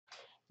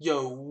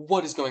Yo,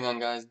 what is going on,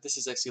 guys? This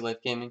is XC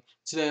Life Gaming.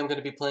 Today I'm going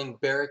to be playing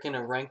Barrack in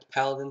a ranked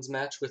Paladins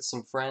match with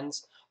some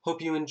friends.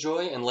 Hope you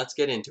enjoy, and let's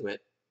get into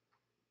it.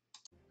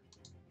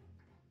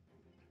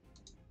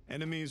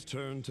 Enemy's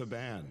turn to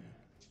ban.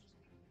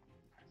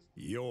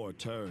 Your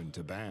turn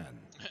to ban.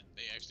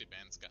 They actually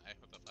banned Sky.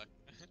 What the fuck?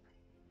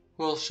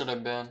 Who else should I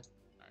ban?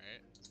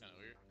 Alright, it's kind of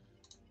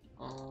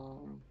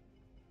weird.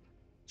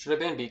 Should I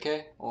ban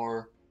BK,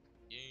 or...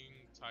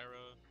 Ying,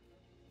 Tyra.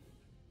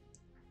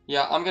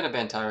 Yeah, I'm going to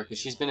ban Tyra, because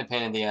she's been a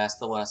pain in the ass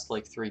the last,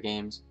 3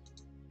 games.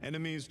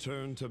 Enemy's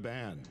turn to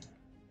ban.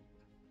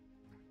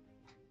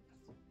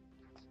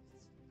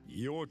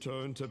 Your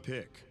turn to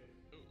pick.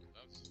 Ooh,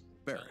 that's...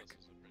 Barrack.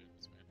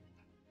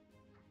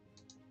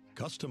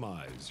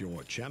 Customize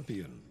your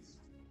champion.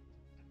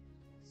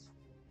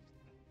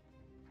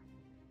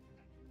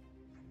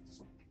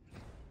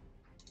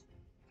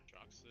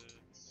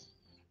 Droxits.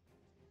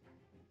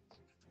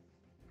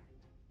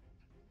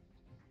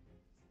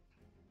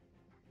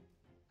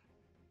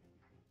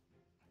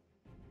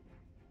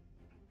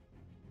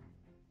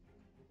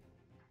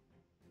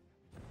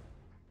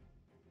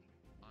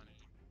 Honey.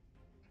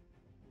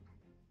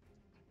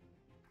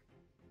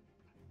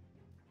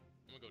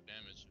 I'm gonna go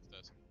damage if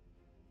that's...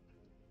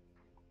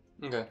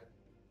 Okay.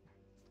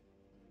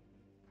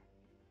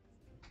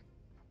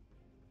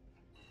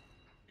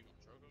 You going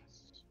Drogos?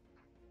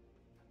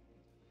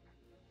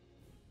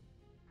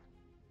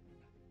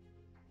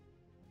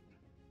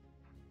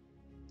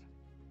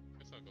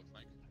 Guess I'll go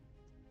flank.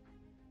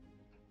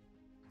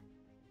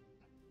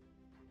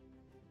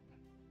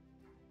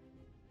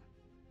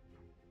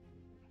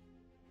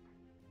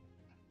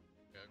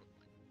 Yeah, I'll go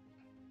flank.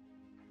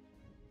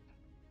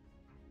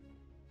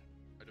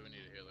 Or do we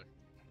need a healer?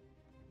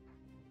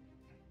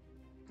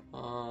 I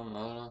don't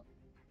know.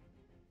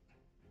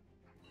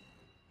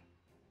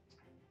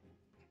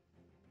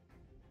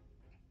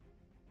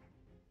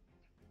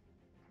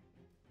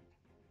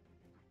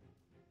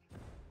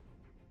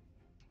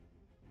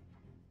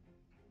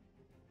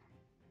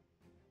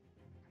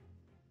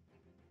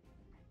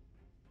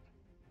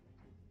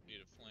 Need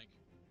a flank.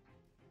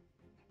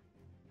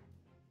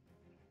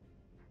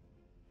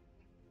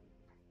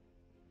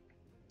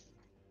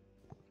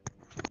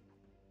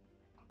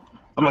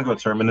 I'm gonna go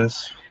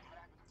Terminus.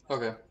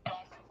 Okay.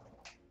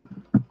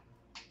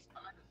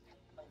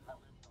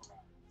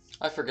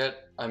 I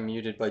forget I'm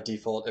muted by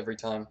default every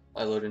time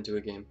I load into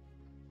a game.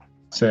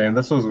 Same,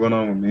 that's what's going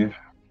on with me.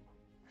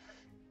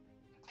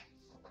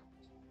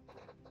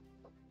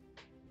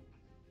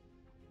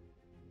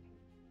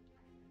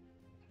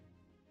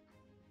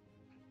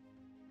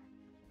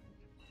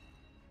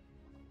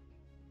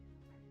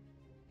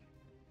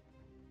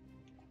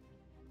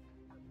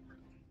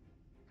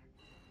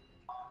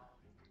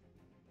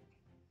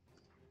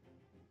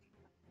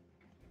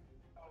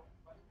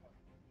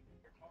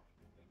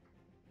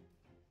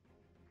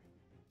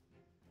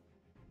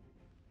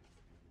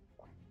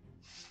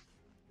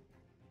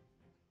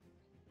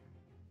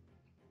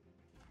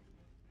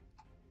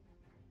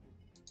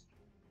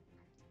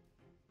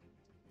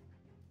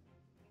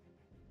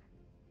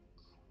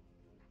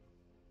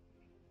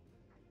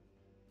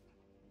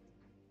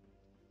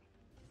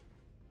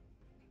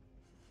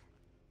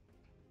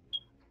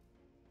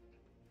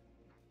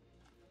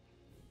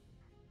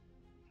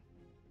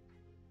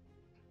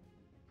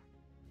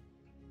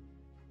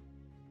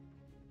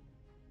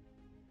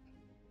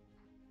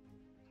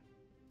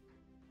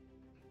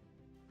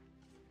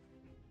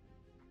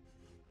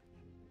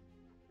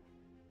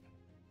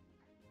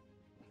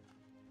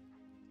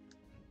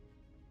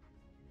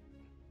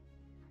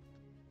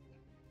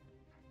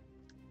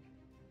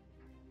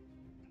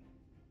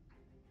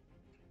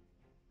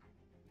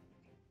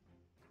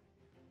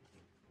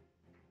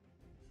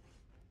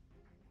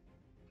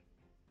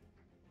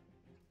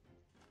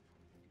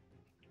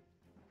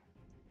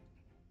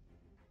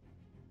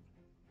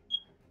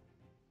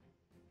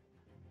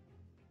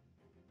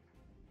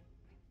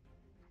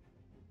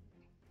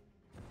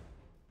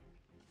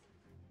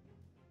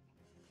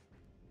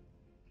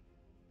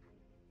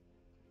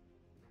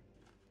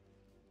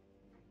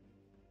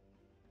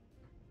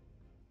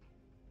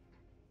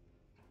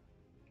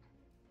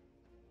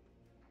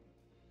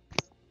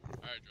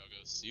 Alright,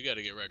 Drogos, you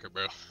gotta get record,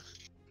 bro.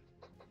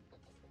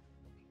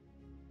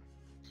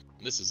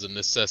 This is a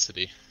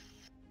necessity.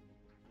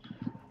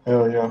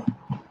 Hell yeah.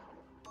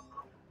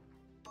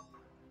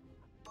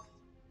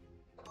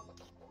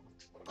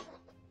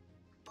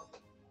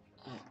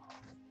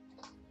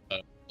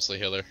 Mostly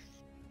healer.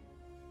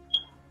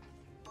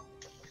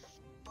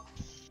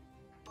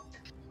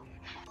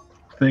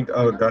 I think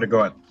I gotta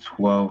go at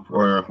 12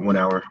 or 1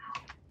 hour.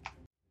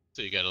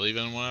 So you gotta leave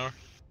in 1 hour?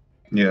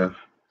 Yeah.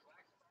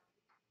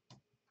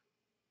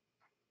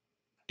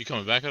 You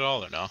coming back at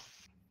all or no?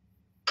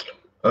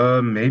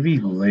 Maybe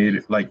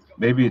later, like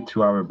maybe a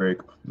 2 hour break.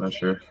 I'm not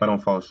sure if I don't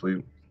fall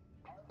asleep.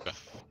 Okay.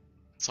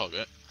 It's all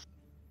good.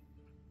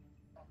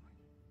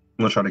 I'm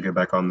gonna try to get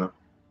back on though.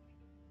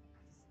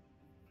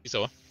 You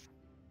said what?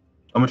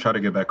 I'm gonna try to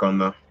get back on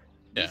though.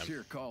 Yeah. I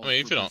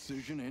mean,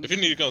 if you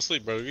need to go to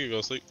sleep, bro, you can go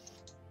to sleep.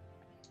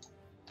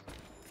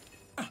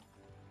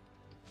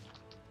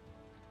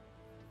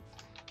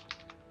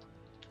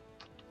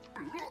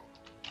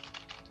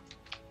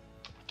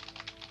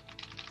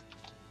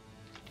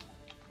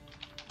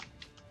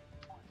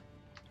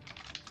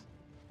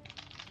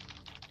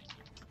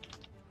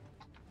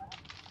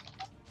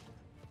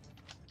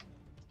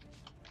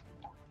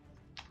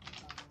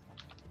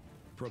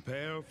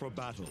 Prepare for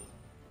battle.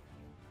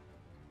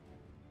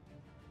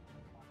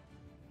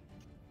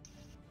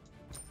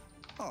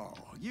 Oh,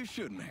 you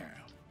shouldn't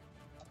have.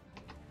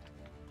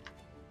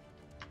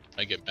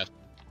 I get messed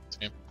this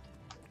game.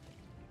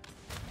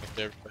 Up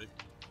there, everybody.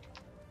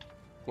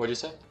 What'd you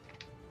say?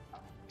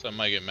 So I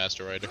might get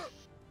Master Rider.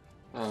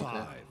 Oh,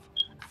 okay.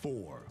 5,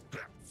 4,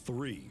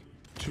 3,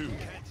 2,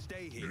 Can't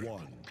stay here.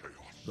 1.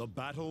 The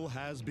battle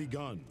has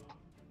begun.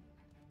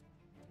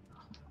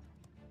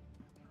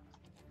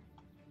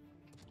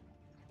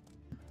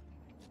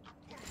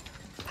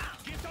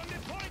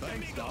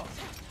 Thanks, Doc.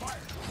 Fire!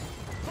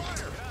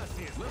 Fire!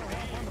 Little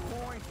help on the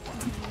point.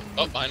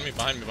 Oh, behind me,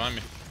 behind me, behind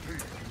me.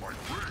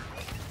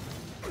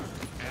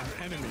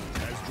 An enemy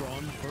has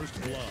drawn first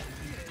blood.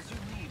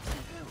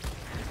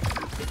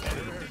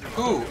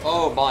 Ooh,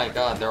 oh my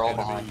god, they're all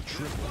behind. Enemy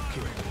triple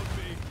kill.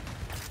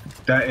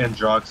 That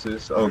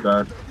Androxus. Oh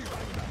god.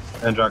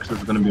 Androxus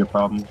is gonna be a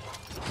problem.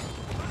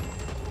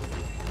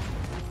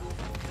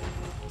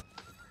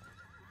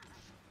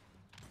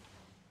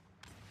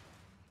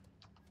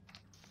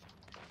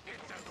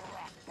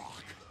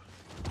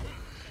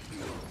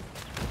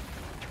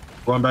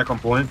 Going back on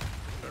point.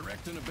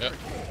 Erecting a Yep.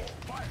 barricade.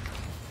 Fire!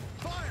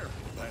 Fire!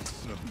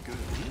 That's nothing good.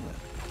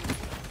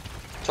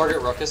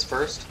 Target Ruckus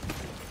first,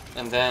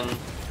 and then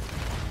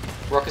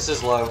Ruckus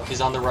is low.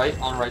 He's on the right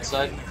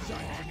side.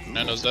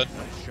 Nando's dead.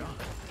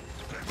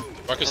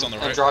 Ruckus on the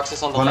right.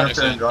 Androxus on the One left.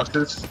 after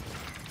Androxus.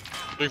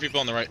 3 people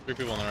on the right. 3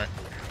 people on the right.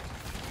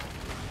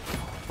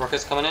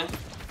 Ruckus coming in.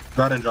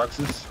 Got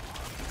Androxus.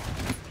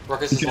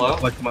 Ruckus You is can low.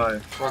 deflect my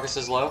Ruckus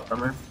is low.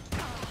 armor.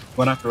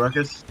 One after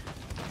Ruckus.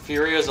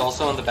 Furia is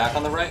also on the back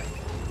on the right.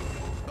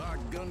 Our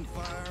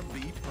gunfire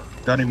be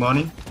perfect. Got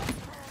Imani.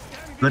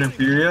 Good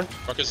Inferia.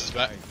 Ruckus is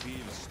back. I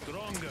feel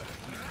stronger.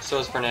 So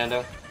is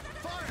Fernando.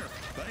 Fire!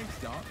 Thanks,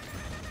 Doc.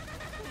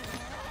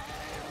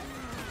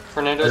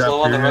 Fernando's I got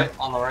low on the Furia. right.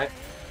 On the right.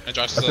 And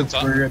Josh is That's on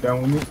top. Inferia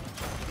down with me.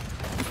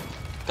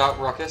 Got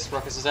Ruckus.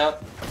 Ruckus is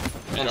out.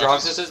 And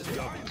Androxus is.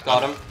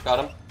 Got him.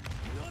 Got him.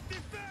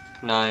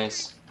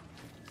 Nice.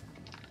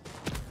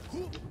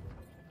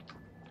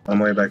 On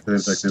my way back to the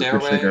objective.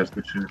 Good Stairway. shit, guys.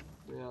 Good shit.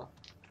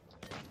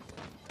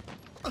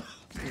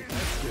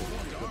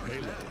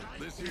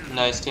 Yeah.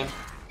 Nice team.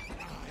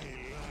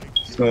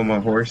 Still on my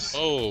horse.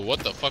 Oh, what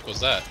the fuck was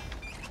that?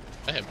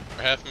 I have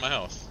half of my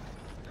health.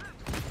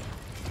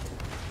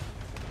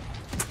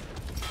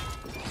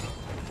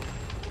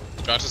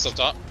 Josh is up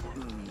top.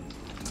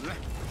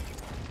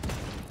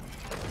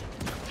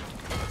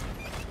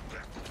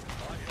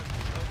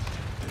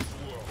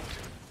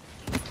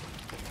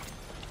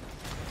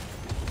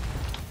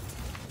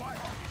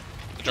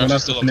 Josh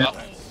is still up top.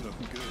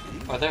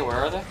 Are they? Where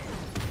are they?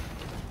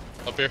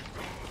 Up here.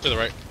 To the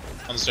right.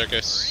 On the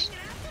staircase.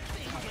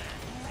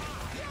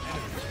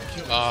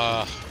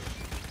 Oh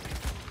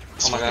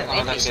my god,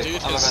 I'm about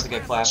to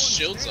get clapped.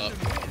 Shields up.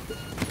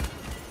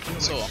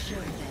 So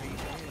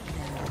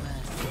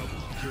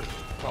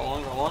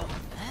Got one.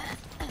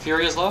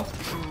 Furia's low.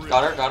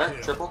 Got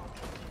her. Triple.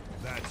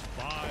 That's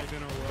 5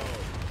 in a row.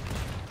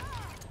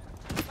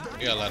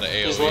 you got a lot of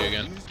He's low. AoE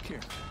again.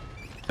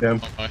 Damn.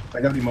 Okay.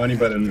 I got Imani,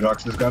 but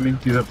Androxus got me.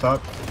 He's up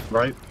top.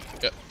 Right.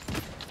 Yep.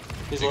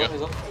 He's There you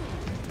low. go.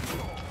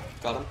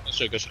 Got him. Good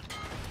shit, good shit.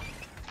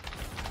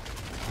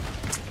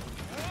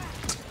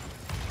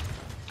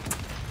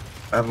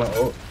 I have my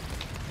ult.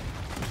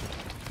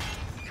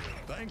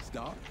 Thanks,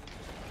 Doc.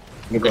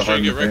 I'm gonna go Make sure hard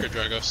you in get the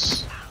record paint.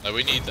 Dragos. Like,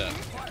 we need that.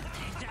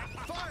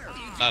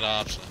 Not an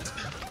option.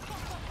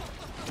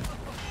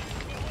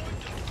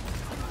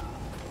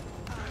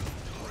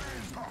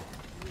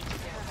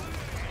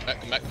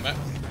 Come back.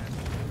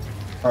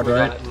 Hard We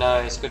got right. it.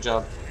 Nice. Good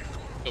job.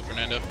 Go,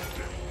 Fernando.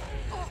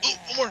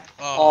 Oh, one more.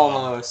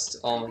 Oh.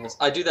 Almost.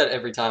 I do that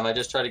every time. I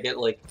just try to get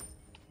like.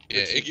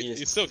 Yeah, the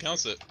cheekiest. it still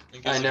counts it. It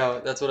I gives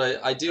know. That's what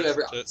I do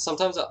every. Shit.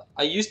 Sometimes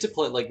I used to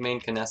play like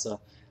main Canessa,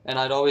 and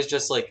I'd always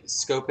just like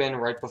scope in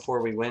right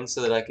before we win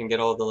so that I can get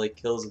all the like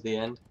kills at the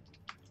end.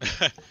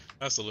 you-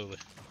 Absolutely.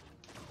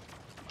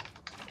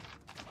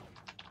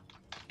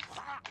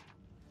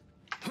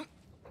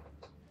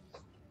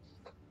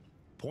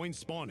 Point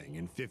spawning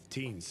in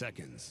 15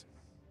 seconds.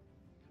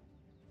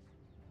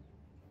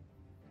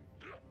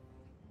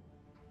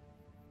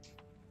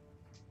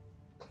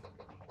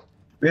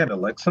 We had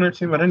Alex on our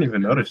team. I didn't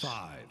even notice.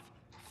 5,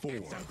 4,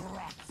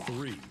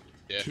 3,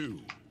 Yeah. 2,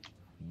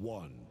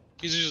 1.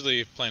 He's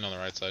usually playing on the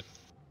right side.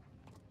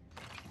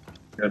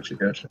 Gotcha.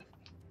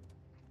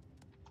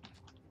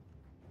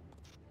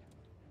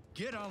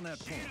 Get on that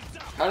point.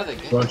 How do they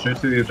get? Going straight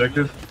to the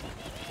objective.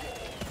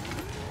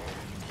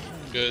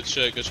 Good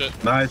shit.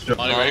 Nice job.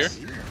 Money right Nice.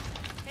 here.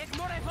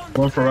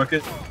 Going for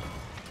Rocket.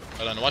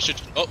 Hold on, watch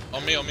it. Oh,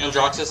 on me.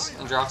 Androxus.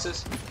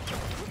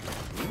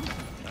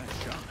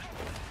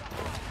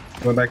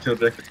 Going back to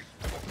objective.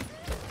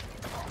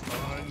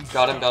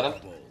 Got him.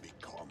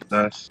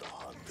 Nice.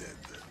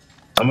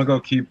 I'm gonna go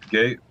keep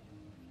gate.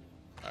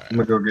 Alright. I'm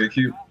gonna go gate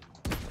keep.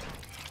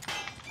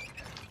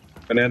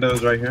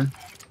 Fernando's right here.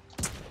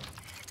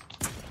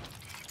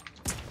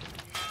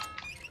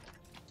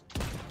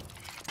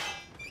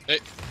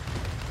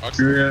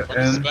 Furia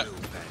Roxas is and back.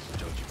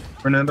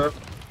 Fernando.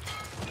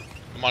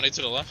 Money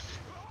to the left.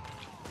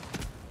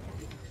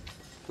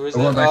 Who is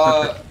I'm going it? back to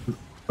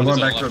I'm He's going on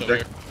back the to left over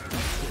here.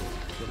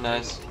 objective.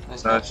 Nice.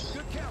 Nice Nice.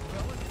 touch.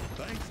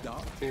 Thanks,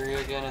 Doc. Fury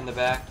again in the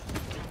back.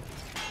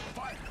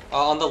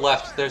 On the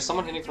left, there's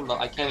someone hitting from the.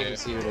 I can't even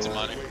see who it is. It's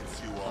Money.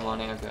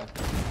 Money, okay.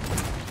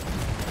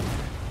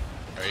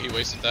 Alright, he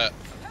wasted that.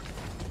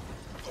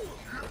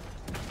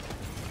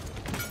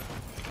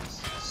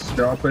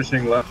 They're all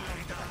pushing left.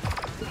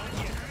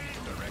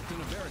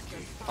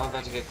 I'm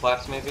about to get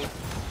clapped, maybe.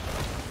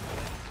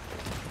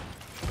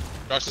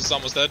 Roxas is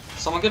almost dead.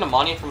 Someone get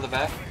Amani from the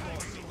back.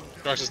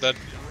 Roxas is dead.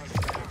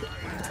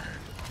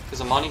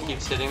 Because Amani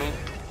keeps hitting me.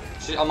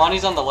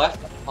 Amani's on the left.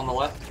 On the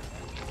left.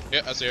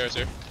 Yeah, I see her, I see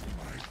her.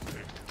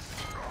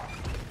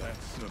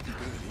 That's a good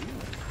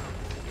healing.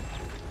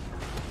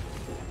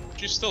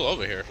 She's still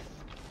over here.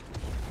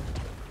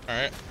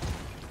 Alright.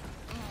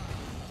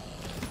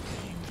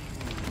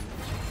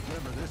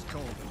 Remember this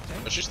cold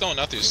and But she's throwing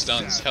out these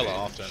stuns hella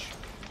often.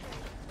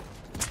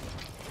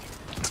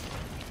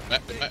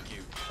 Matt.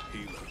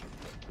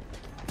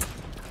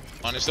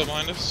 Money's still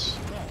behind us?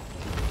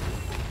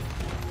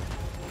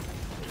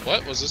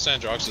 What was this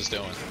Androxus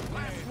doing?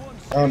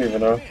 I don't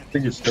even know. I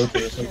think he's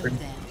stupid or something.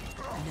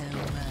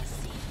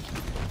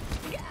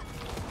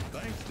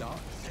 Thanks, Doc.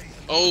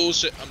 Oh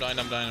shit, I'm dying.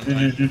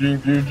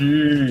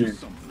 GG.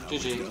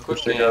 GG. Quick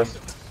Push it, game. guys.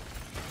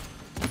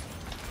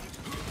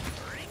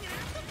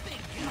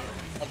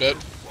 I'm dead.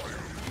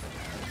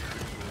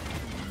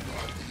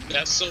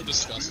 That's so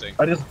disgusting.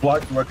 I just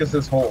blocked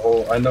Ruckus's whole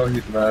ult. I know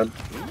he's mad.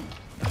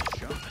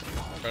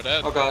 Bro,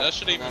 that, Oh god. that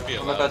shouldn't Oh, even god. be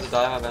I'm allowed. about to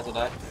die. I'm about to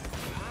die.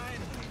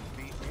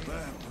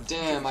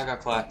 Damn, I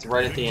got clapped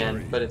right at the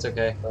end, but it's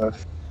okay. Bro,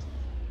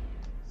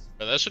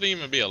 that shouldn't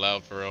even be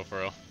allowed for real, for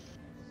real.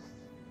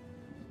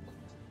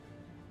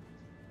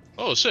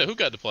 Oh shit, who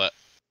got the plat?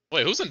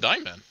 Wait, who's in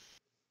Diamond?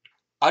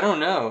 I don't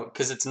know,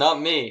 because it's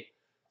not me.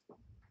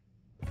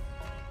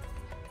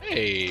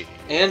 Hey,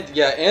 And,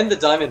 yeah, and the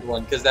diamond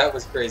one, because that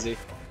was crazy.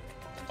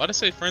 why'd I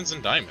say friends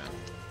in Diamond?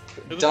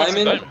 Who the fuck's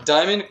in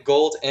Diamond,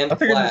 gold, and I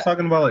think I'm just plat.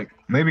 talking about like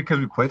maybe because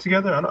we played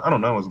together. I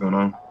don't know what's going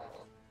on.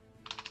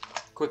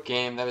 Quick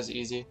game, that was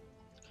easy.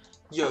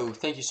 Yo,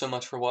 thank you so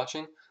much for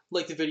watching.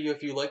 Like the video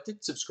if you liked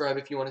it, subscribe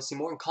if you want to see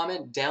more, and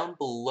comment down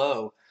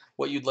below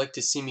what you'd like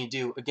to see me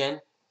do. Again,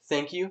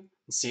 thank you,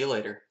 and see you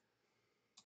later.